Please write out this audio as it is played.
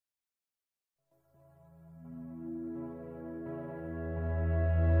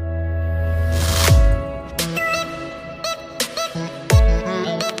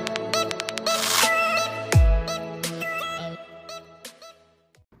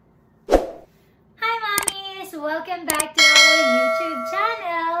Welcome back to our YouTube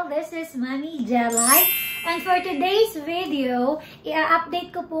channel. This is Mommy Jolay. And for today's video, i-update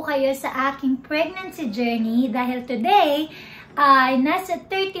ko po kayo sa aking pregnancy journey dahil today ay nasa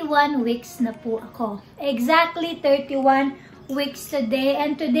 31 weeks na po ako. Exactly 31 weeks today,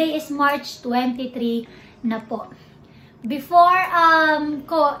 and today is March 23 na po. Before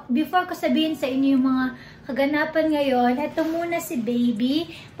ko sabihin sa inyo yung mga kaganapan ngayon, ito muna si baby.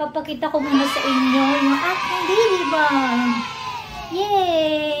 Papakita ko muna sa inyo yung aking baby bump.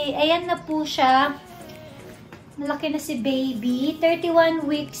 Yay! Ayan na po siya. Malaki na si baby. 31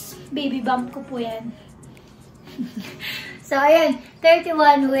 weeks baby bump ko po yan. So, ayan.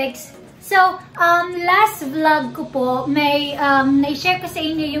 31 weeks. So, last vlog ko po, may na-share ko sa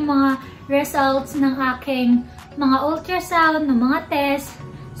inyo yung mga results ng aking mga ultrasound, ng mga test.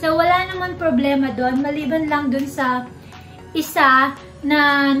 So, wala naman problema doon. Maliban lang doon sa isa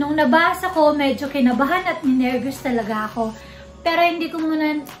na nung nabasa ko, medyo kinabahan at nervous talaga ako. Pero hindi ko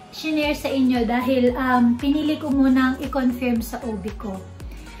muna shinare sa inyo dahil pinili ko munang i-confirm sa OB ko.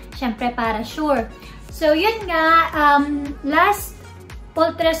 Siyempre, para sure. So, yun nga, last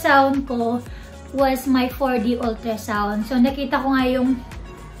ultrasound ko was my 4D ultrasound. So, nakita ko nga yung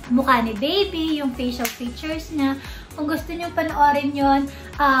mukha ni baby, yung facial features niya. Kung gusto niyo panoorin yun,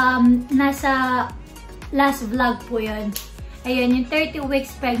 nasa last vlog po yun. Ayun, yung 30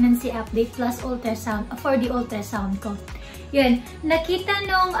 weeks pregnancy update plus ultrasound, 4D ultrasound ko. Yun, nakita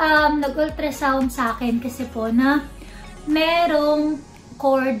nung nag-ultrasound sa akin kasi po na merong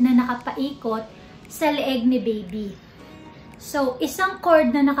cord na nakapaikot sa leeg ni baby. So, isang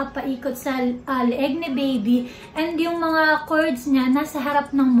cord na nakapaikot sa leeg ni baby, and yung mga cords niya nasa harap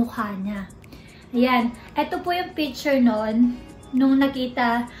ng mukha niya. Ayan. Ito po yung picture nung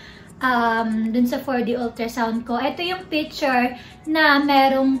nakita dun sa 4D ultrasound ko. Ito yung picture na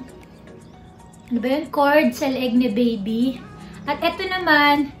merong cord sa leeg ni baby. At ito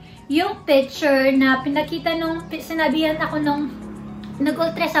naman yung picture na pinakita nung sinabihan ako nung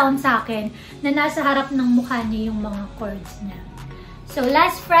nag-ultrasound sa akin na nasa harap ng mukha niya yung mga cords niya. So,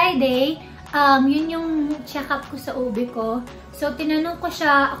 last Friday, yun yung check-up ko sa OB ko. So, tinanong ko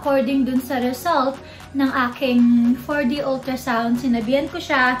siya according dun sa result ng aking 4D ultrasound. Sinabihan ko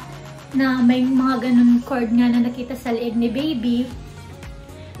siya na may mga ganun cord nga na nakita sa leeg ni baby.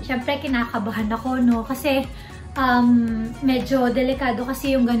 Siyempre, kinakabahan ako, no? Kasi, medyo delikado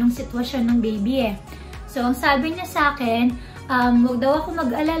kasi yung ganung sitwasyon ng baby, eh. So, ang sabi niya sa akin, huwag daw ako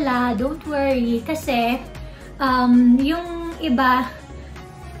mag-alala, don't worry, kasi yung iba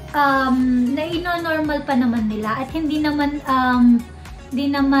na ino-normal pa naman nila at hindi naman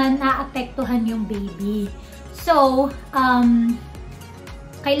aapektuhan yung baby. So,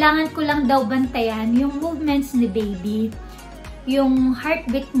 kailangan ko lang daw bantayan yung movements ni baby, yung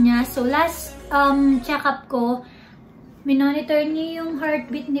heartbeat niya. So, last check-up ko, minonitor niya yung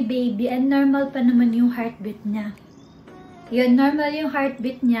heartbeat ni baby and normal pa naman yung heartbeat niya. Yun, normal yung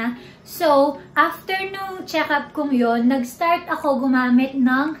heartbeat niya. So, after nung check-up kong yun, nag-start ako gumamit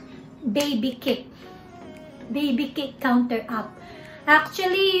ng baby kick. Baby kick counter app.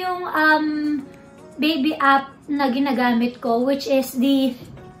 Actually, yung baby app na ginagamit ko, which is the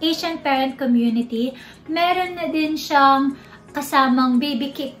Asian Parent Community, meron na din siyang kasamang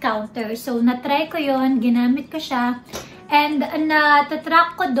baby kick counter. So, na-try ko yun, ginamit ko siya, and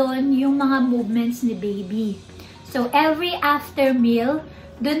natatrack ko doon yung mga movements ni baby. So, every after meal,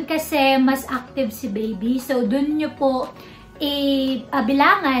 dun kasi mas active si baby. So, dun nyo po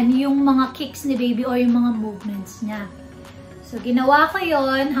bilangan yung mga kicks ni baby o yung mga movements niya. So, ginawa ko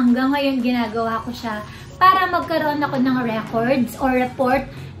yon. Hanggang ngayon, ginagawa ko siya para magkaroon ako ng records or report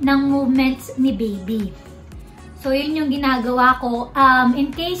ng movements ni baby. So, yun yung ginagawa ko.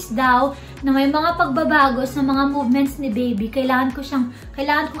 In case daw na may mga pagbabago sa mga movements ni baby, kailangan kong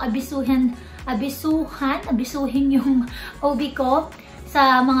abisuhin yung OB ko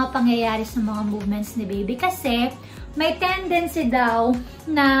sa mga pangyayari sa mga movements ni baby. Kasi may tendency daw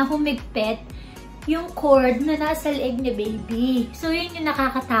na humigpit yung cord na nasa leeg ni baby. So, yun yung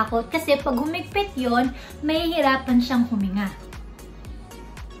nakakatakot. Kasi pag humigpit yun, mahihirapan siyang huminga.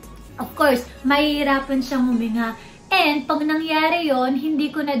 Of course, mahihirapan siyang huminga. And pag nangyari yon, hindi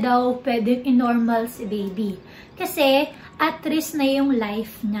ko na daw pwedeng i-normal si baby. Kasi at risk na yung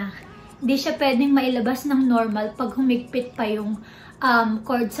life niya. Hindi siya pwedeng mailabas ng normal pag humigpit pa yung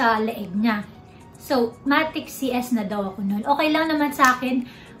cord sa leeg niya. So, matic CS na daw ako nun. Okay lang naman sa akin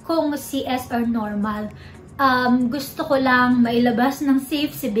kung CS or normal. Gusto ko lang mailabas ng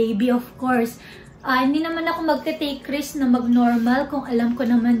safe si baby, of course. Hindi naman ako magte-take risk na mag-normal kung alam ko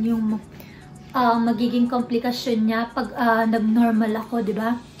naman yung magiging komplikasyon niya pag nag-normal ako, di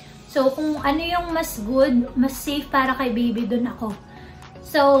ba? So, kung ano yung mas good, mas safe para kay baby, dun ako.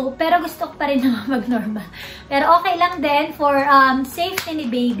 So, pero gusto ko pa rin naman mag-normal. Pero okay lang din for safety ni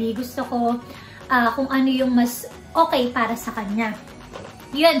baby. Gusto ko kung ano yung mas okay para sa kanya.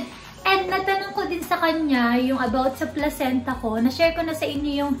 Yun. And natanong ko din sa kanya yung about sa placenta ko. Na-share ko na sa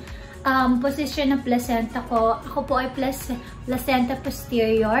inyo yung position ng placenta ko. Ako po ay placenta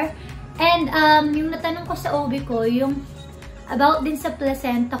posterior. And yung natanong ko sa OB ko, yung about din sa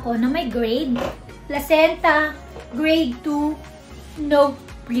placenta ko na may grade. Placenta, grade 2, no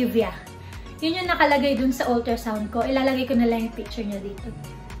previa. Yun yung nakalagay dun sa ultrasound ko. Ilalagay ko na lang yung picture niya dito.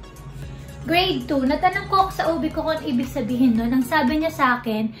 Grade 2, natanong ko sa OB ko kung ibig sabihin nun. Ang sabi niya sa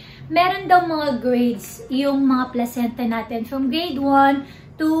akin, meron daw mga grades yung mga placenta natin from grade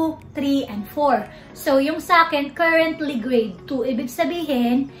 1, 2, 3, and 4. So, yung sa akin, currently grade 2. Ibig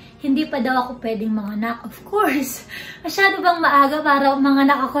sabihin, hindi pa daw ako pwedeng manganak. Of course, masyado bang maaga para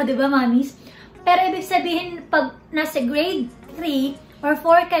manganak ako, di ba, mommies? Pero ibig sabihin, pag nasa grade 3 or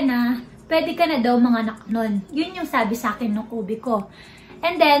 4 ka na, pwede ka na daw manganak nun. Yun yung sabi sa akin ng OB ko.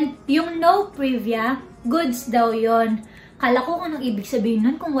 And then, yung no previa, goods daw yon. Kala ko kung anong ibig sabihin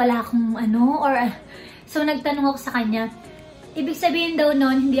nun, kung wala akong ano, or... So, nagtanong ako sa kanya, ibig sabihin daw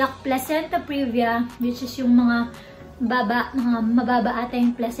nun, hindi ako placenta previa, which is yung mga mababa ata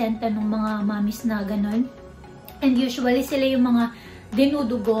yung placenta ng mga mommies na ganun. And usually, sila yung mga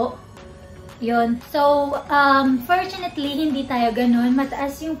dinudugo. Yun. So, fortunately, hindi tayo ganun.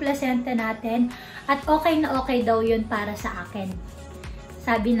 Mataas yung placenta natin, at okay na okay daw yun para sa akin.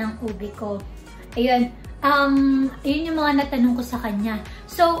 Sabi ng OB ko. Ayun. Yun yung mga natanong ko sa kanya.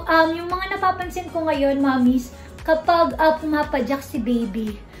 So, yung mga napapansin ko ngayon, mommies, kapag pumapadyak si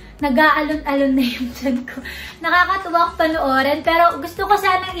baby, nag-aalon-alon na yung tiyan ko. Nakakatuwang panoorin. Pero gusto ko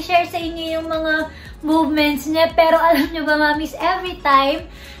sanang i-share sa inyo yung mga movements niya. Pero alam nyo ba, mommies, every time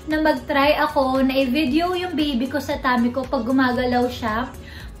na mag-try ako na i-video yung baby ko sa tummy ko pag gumagalaw siya,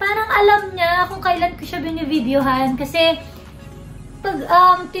 parang alam niya kung kailan ko siya binivideohan. Kasi pag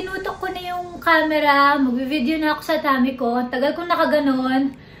tinutok ko na yung camera, mag-video na ako sa tummy ko, tagal kong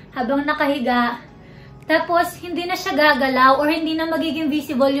nakaganon habang nakahiga. Tapos, hindi na siya gagalaw or hindi na magiging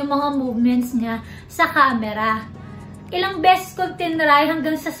visible yung mga movements niya sa camera. Ilang beses kong tinry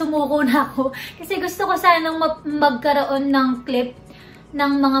hanggang sa sumuko na ako. Kasi gusto ko sanang magkaroon ng clip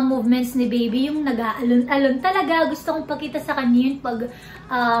ng mga movements ni baby, yung nag-aalon-alon. Talaga, gusto kong pakita sa kanya yun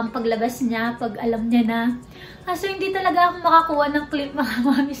paglabas niya, pag alam niya na. Kaso hindi talaga ako makakuha ng clip, mga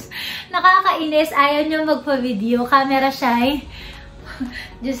mommies. Nakakainis, ayaw niya magpa-video, camera shy.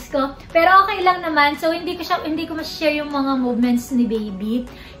 Diyos ko. Pero okay lang naman. So, hindi ko ma-share yung mga movements ni baby.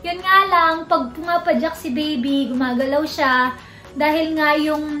 Yun nga lang, pag pumapadyak si baby, gumagalaw siya. Dahil nga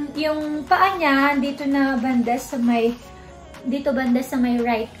yung paa niya, dito na banda sa may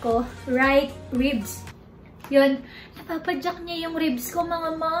right ko. Right ribs. Yun. Napapadyak niya yung ribs ko,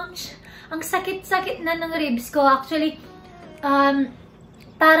 mga moms. Ang sakit-sakit na ng ribs ko. Actually,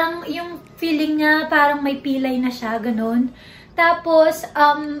 parang yung feeling niya, parang may pilay na siya, ganun. Tapos,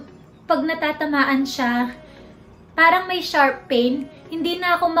 pag natatamaan siya, parang may sharp pain. Hindi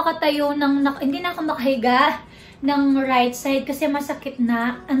na ako makatayo hindi na ako makahiga ng right side kasi masakit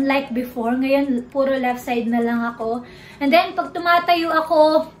na. Unlike before, ngayon puro left side na lang ako. And then, pag tumatayo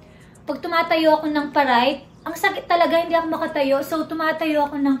ako ng pa-right, ang sakit talaga, hindi ako makatayo. So, tumatayo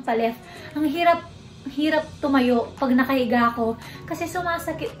ako ng pa-left. Ang hirap tumayo pag nakahiga ako. Kasi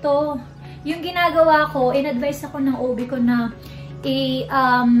sumasakit to. Yung ginagawa ko, in-advise ako ng OB ko na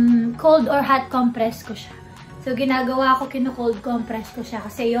cold or hot compress ko siya. So, ginagawa ko, kino-cold compress ko siya.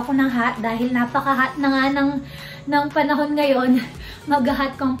 Kasi ayoko ng hot dahil napaka-hot na nga ng panahon ngayon.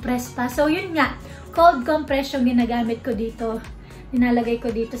 Mag-hot compress pa. So, yun nga. Cold compress yung ginagamit ko dito. Nilalagay ko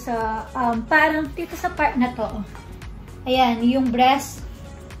dito sa, parang dito sa part na to. Ayan, yung breast.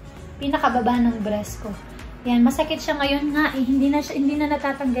 Pinakababa ng breast ko. Ayan, masakit siya ngayon nga. Hindi na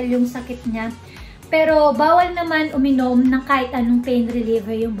natatanggal yung sakit niya. Pero, bawal naman uminom ng kahit anong pain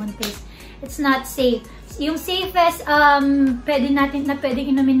reliever yung buntis. It's not safe. Yung safest pwedeng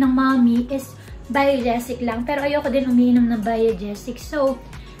inumin ng mommy is biogesic lang. Pero ayoko din umiinom ng biogesic. So,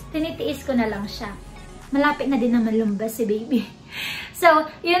 tinitiis ko na lang siya. Malapit na din naman lumbas si baby. So,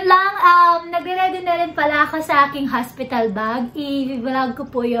 yun lang. Nagre-ready na rin pala ako sa aking hospital bag. I-vlog ko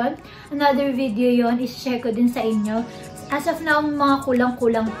po yun. Another video yun. I-share ko din sa inyo. As of now, mga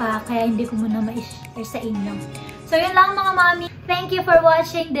kulang-kulang pa. Kaya hindi ko muna ma-share sa inyo. So, yun lang mga mami. Thank you for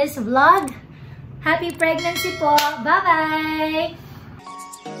watching this vlog. Happy pregnancy po. Bye-bye!